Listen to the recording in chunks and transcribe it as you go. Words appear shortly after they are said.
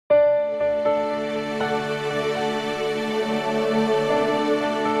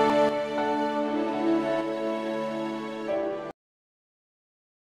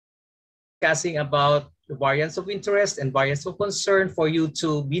discussing about variants of interest and variants of concern for you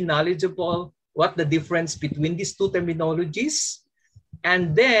to be knowledgeable what the difference between these two terminologies.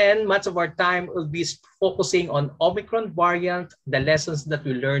 And then much of our time will be focusing on Omicron variant, the lessons that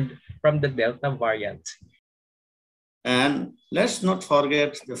we learned from the Delta variant. And let's not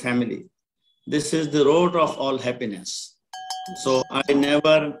forget the family. This is the road of all happiness. So I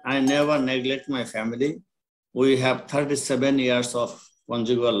never neglect my family. We have 37 years of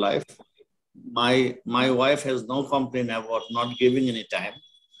conjugal life. My wife has no complaint about not giving any time.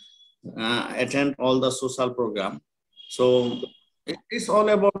 Attend all the social program. So it's all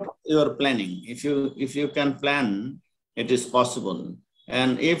about your planning. If you can plan, it is possible.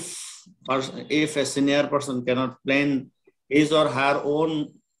 And if a senior person cannot plan his or her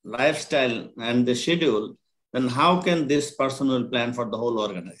own lifestyle and the schedule, then how can this person will plan for the whole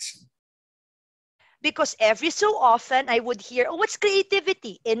organization? Because every so often I would hear, oh, what's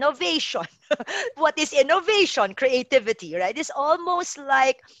creativity? Innovation. What is innovation? Creativity, right? It's almost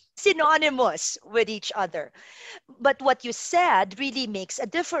like synonymous with each other. But what you said really makes a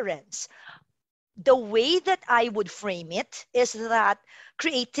difference. The way that I would frame it is that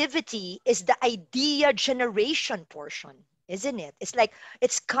creativity is the idea generation portion, isn't it? It's like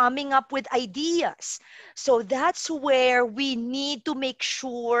it's coming up with ideas. So that's where we need to make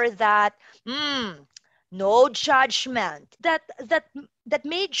sure that no judgment. That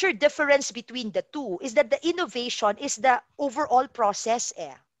major difference between the two is that the innovation is the overall process,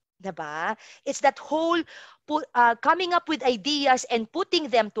 diba? It's that whole coming up with ideas and putting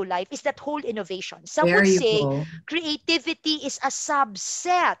them to life is that whole innovation. Some would say creativity is a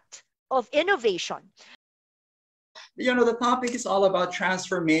subset of innovation. You know, the topic is all about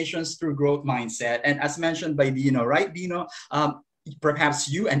transformations through growth mindset. And as mentioned by Dino, right, Dino? Perhaps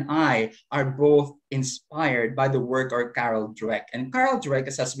you and I are both inspired by the work of Carol Dweck. And Carol Dweck,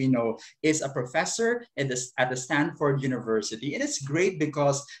 as we know, is a professor at the Stanford University. And it's great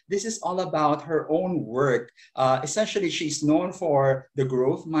because this is all about her own work. Essentially, she's known for the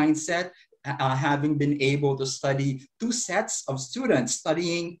growth mindset, having been able to study two sets of students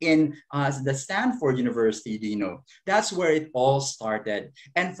studying in the Stanford University, Dino. That's where it all started.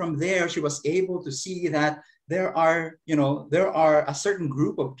 And from there, she was able to see that there are a certain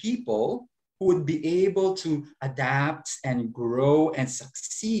group of people who would be able to adapt and grow and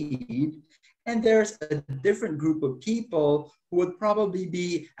succeed. And there's a different group of people who would probably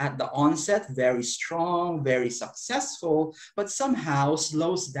be at the onset very strong, very successful, but somehow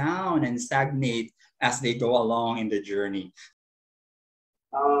slows down and stagnate as they go along in the journey.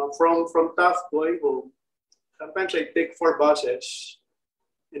 From Taft going home, sometimes I take 4 buses.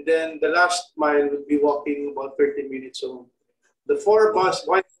 And then the last mile would be walking about 30 minutes home. The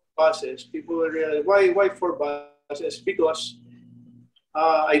why buses? People will realize, why 4 buses? Because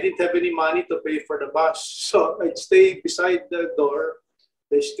I didn't have any money to pay for the bus. So I'd stay beside the door,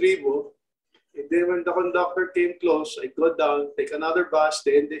 the estribo. And then when the conductor came close, I'd go down, take another bus,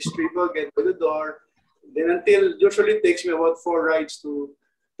 stay in the estribo again to the door. And then until, usually it takes me about 4 rides to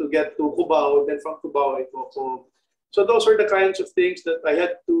get to Cubao. Then from Cubao, I go home. So those are the kinds of things that I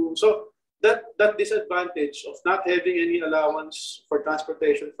had to, so that disadvantage of not having any allowance for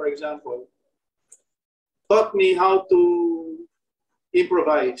transportation, for example, taught me how to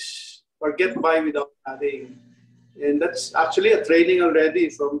improvise or get by without having. And that's actually a training already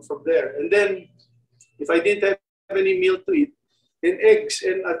from there. And then if I didn't have any meal to eat, then eggs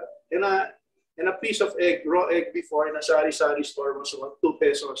and a piece of egg, raw egg before in a sari-sari store was about 2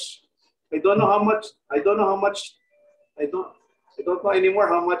 pesos. I don't know anymore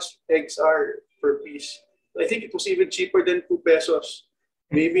how much eggs are per piece. I think it was even cheaper than 2 pesos.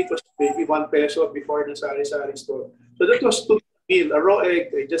 Maybe it was 1 peso before the sari-sari store. So that was 2 meal, a raw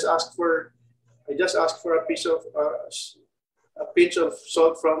egg. I just asked for a piece of a pinch of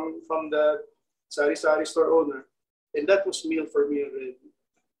salt from the sari-sari store owner, and that was meal for me already.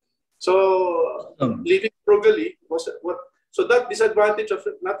 So living frugally was what. So that disadvantage of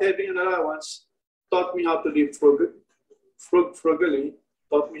not having an allowance taught me how to live frugally,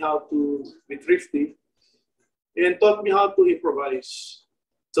 taught me how to be thrifty, and taught me how to improvise.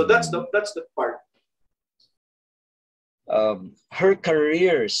 So that's the part. Her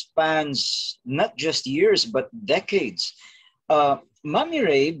career spans not just years, but decades. Mami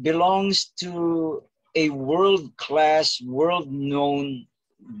Ray belongs to a world-class, world-known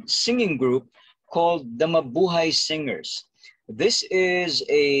singing group called the Mabuhay Singers. This is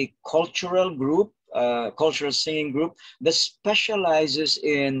a cultural group, cultural singing group that specializes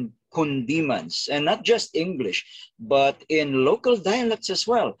in kundimans, and not just English, but in local dialects as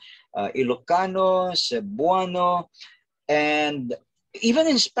well. Ilocano, Cebuano, and even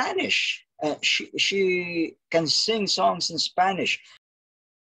in Spanish. She can sing songs in Spanish.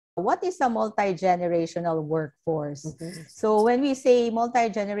 What is a multi-generational workforce? So when we say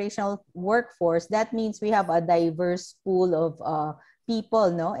multi-generational workforce, that means we have a diverse pool of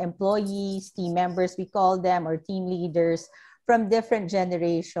people, no, employees, team members, we call them, or team leaders from different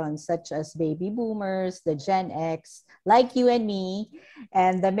generations, such as baby boomers, the Gen X, like you and me,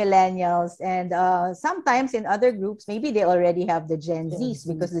 and the millennials. And sometimes in other groups, maybe they already have the Gen Zs,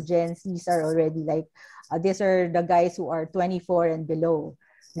 because the Gen Zs are already like, these are the guys who are 24 and below.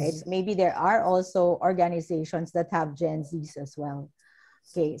 Right? So maybe there are also organizations that have Gen Zs as well.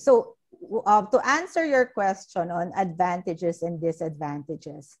 Okay, so to answer your question on advantages and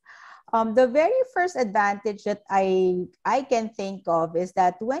disadvantages, the very first advantage that I can think of is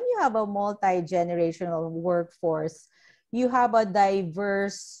that when you have a multi-generational workforce, you have a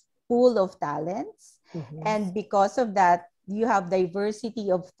diverse pool of talents. And because of that, you have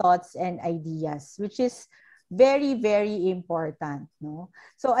diversity of thoughts and ideas, which is very, very important. No?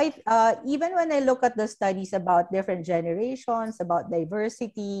 So even when I look at the studies about different generations, about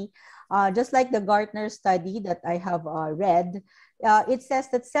diversity, just like the Gartner study that I have read, it says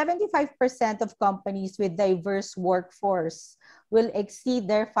that 75% of companies with diverse workforce will exceed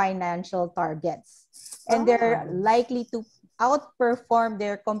their financial targets. And they're likely to outperform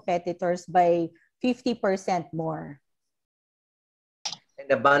their competitors by 50% more. And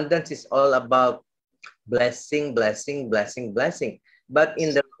abundance is all about blessing, blessing, blessing, blessing. But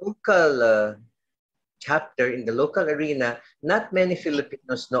in the local chapter, in the local arena, not many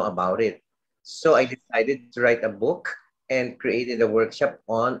Filipinos know about it. So I decided to write a book and created a workshop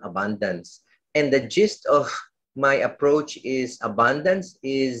on abundance. And the gist of my approach is abundance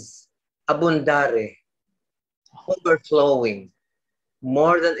is abundare, overflowing,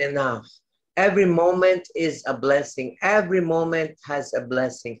 more than enough. Every moment is a blessing. Every moment has a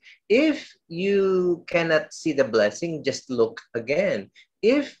blessing. If you cannot see the blessing, just look again.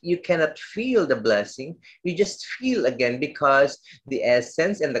 If you cannot feel the blessing, you just feel again, because the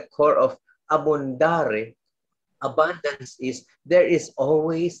essence and the core of abundare, abundance, is there is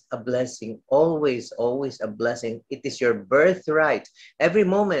always a blessing. Always, always a blessing. It is your birthright. Every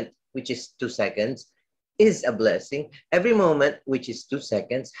moment, which is 2 seconds, is a blessing. Every moment, which is 2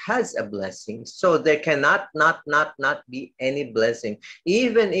 seconds, has a blessing. So there cannot not be any blessing.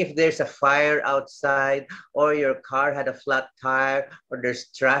 Even if there's a fire outside, or your car had a flat tire, or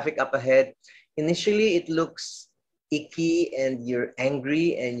there's traffic up ahead, initially it looks icky and you're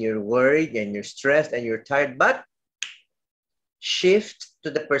angry and you're worried and you're stressed and you're tired, but shift to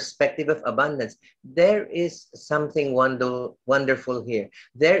the perspective of abundance. There is something wonderful here.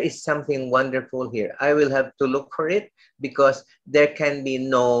 There is something wonderful here. I will have to look for it, because there can be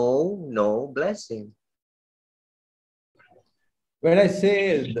no blessing. When I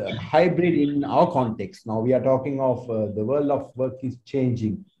say the hybrid in our context, now we are talking of the world of work is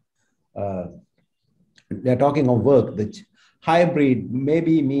changing. We are talking of work. The hybrid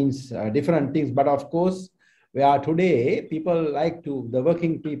maybe means different things, but of course, where today the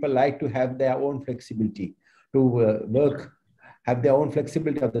working people like to have their own flexibility to work, have their own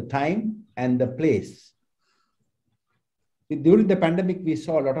flexibility of the time and the place. During the pandemic, we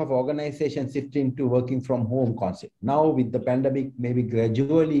saw a lot of organizations shifting to working from home concept. Now with the pandemic maybe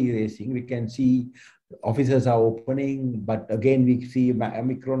gradually erasing, we can see offices are opening, but again, we see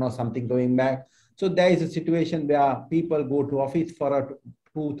Omicron or something going back. So there is a situation where people go to office for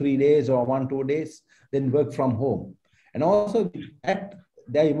 2-3 days or 1-2 days, then work from home. And also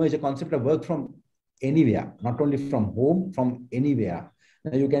there emerged a concept of work from anywhere, not only from home, from anywhere.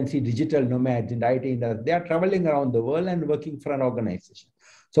 Now you can see digital nomads in the IT industry. They are traveling around the world and working for an organization.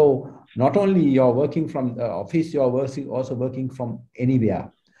 So not only you're working from the office, you're also working from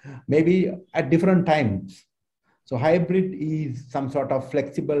anywhere, maybe at different times. So hybrid is some sort of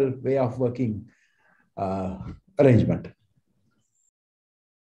flexible way of working arrangement.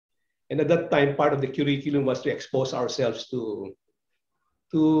 And at that time, part of the curriculum was to expose ourselves to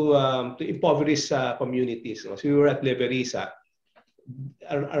impoverished communities. So we were at Leverisa,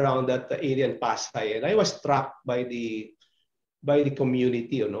 around that area in Pasay, and I was struck by the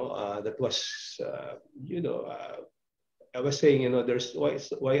community. That was I was saying, there's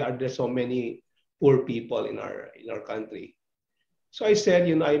why are there so many poor people in our country? So I said,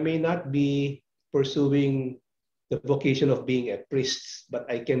 I may not be pursuing the vocation of being a priest, but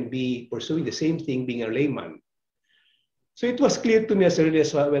I can be pursuing the same thing, being a layman. So it was clear to me as early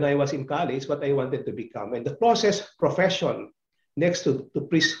as when I was in college what I wanted to become. And the closest profession next to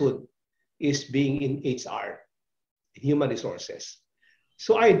priesthood is being in HR, human resources.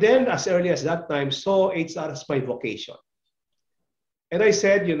 So I then, as early as that time, saw HR as my vocation. And I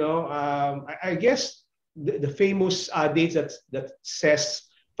said, I guess the famous adage that says,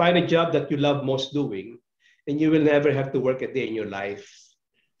 find a job that you love most doing, and you will never have to work a day in your life.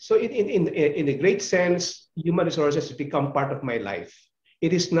 So in a great sense, human resources has become part of my life.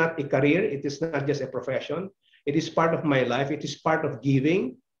 It is not a career. It is not just a profession. It is part of my life. It is part of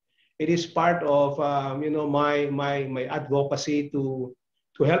giving. It is part of my advocacy to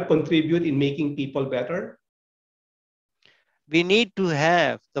help contribute in making people better. We need to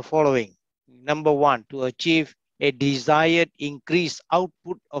have the following. Number one, to achieve a desired increased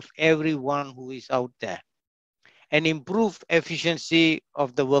output of everyone who is out there, and improve efficiency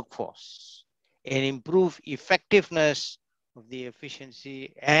of the workforce, and improve effectiveness of the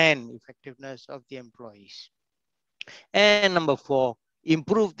efficiency and effectiveness of the employees. And number four,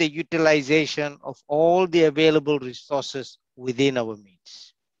 improve the utilization of all the available resources within our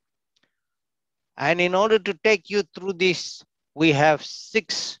means. And in order to take you through this, we have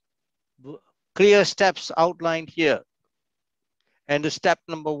 6 clear steps outlined here. And the step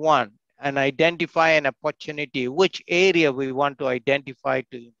number 1, and identify an opportunity, which area we want to identify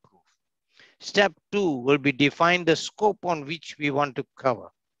to improve. Step 2 will be define the scope on which we want to cover.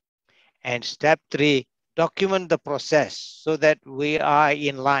 And step 3, document the process so that we are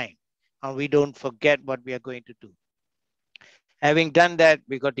in line and we don't forget what we are going to do. Having done that,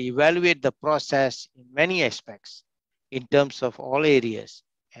 we got to evaluate the process in many aspects in terms of all areas.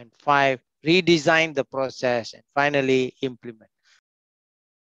 And 5, redesign the process, and finally implement.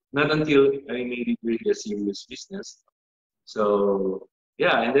 Not until I made it really a serious business. So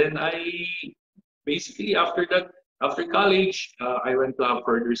yeah, and then I basically after that, after college, I went to have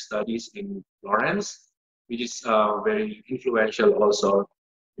further studies in Florence, which is very influential also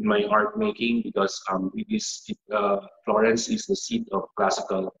in my art making because Florence is the seat of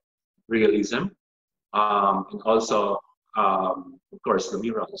classical realism, and also of course the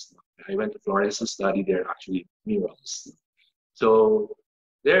murals. I went to Florence to study there actually murals. So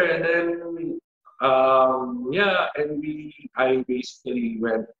there and then yeah, and I basically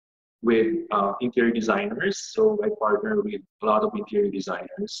went with interior designers. So I partner with a lot of interior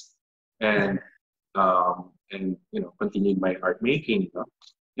designers and continued my art making.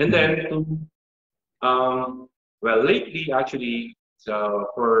 And then well, lately actually,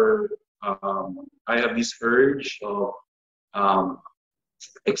 I have this urge of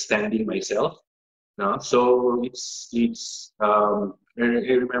extending myself. No? So I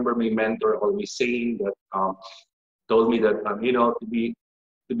remember my mentor always saying that told me that to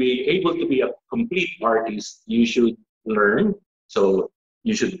be able to be a complete artist, you should learn. So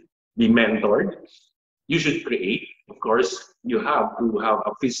you should be mentored. You should create. Of course, you have to have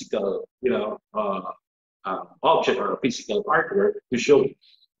a physical, object or a physical artwork to show.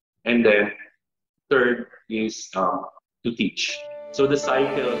 And then third is to teach. So the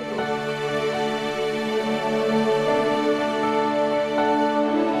cycle goes.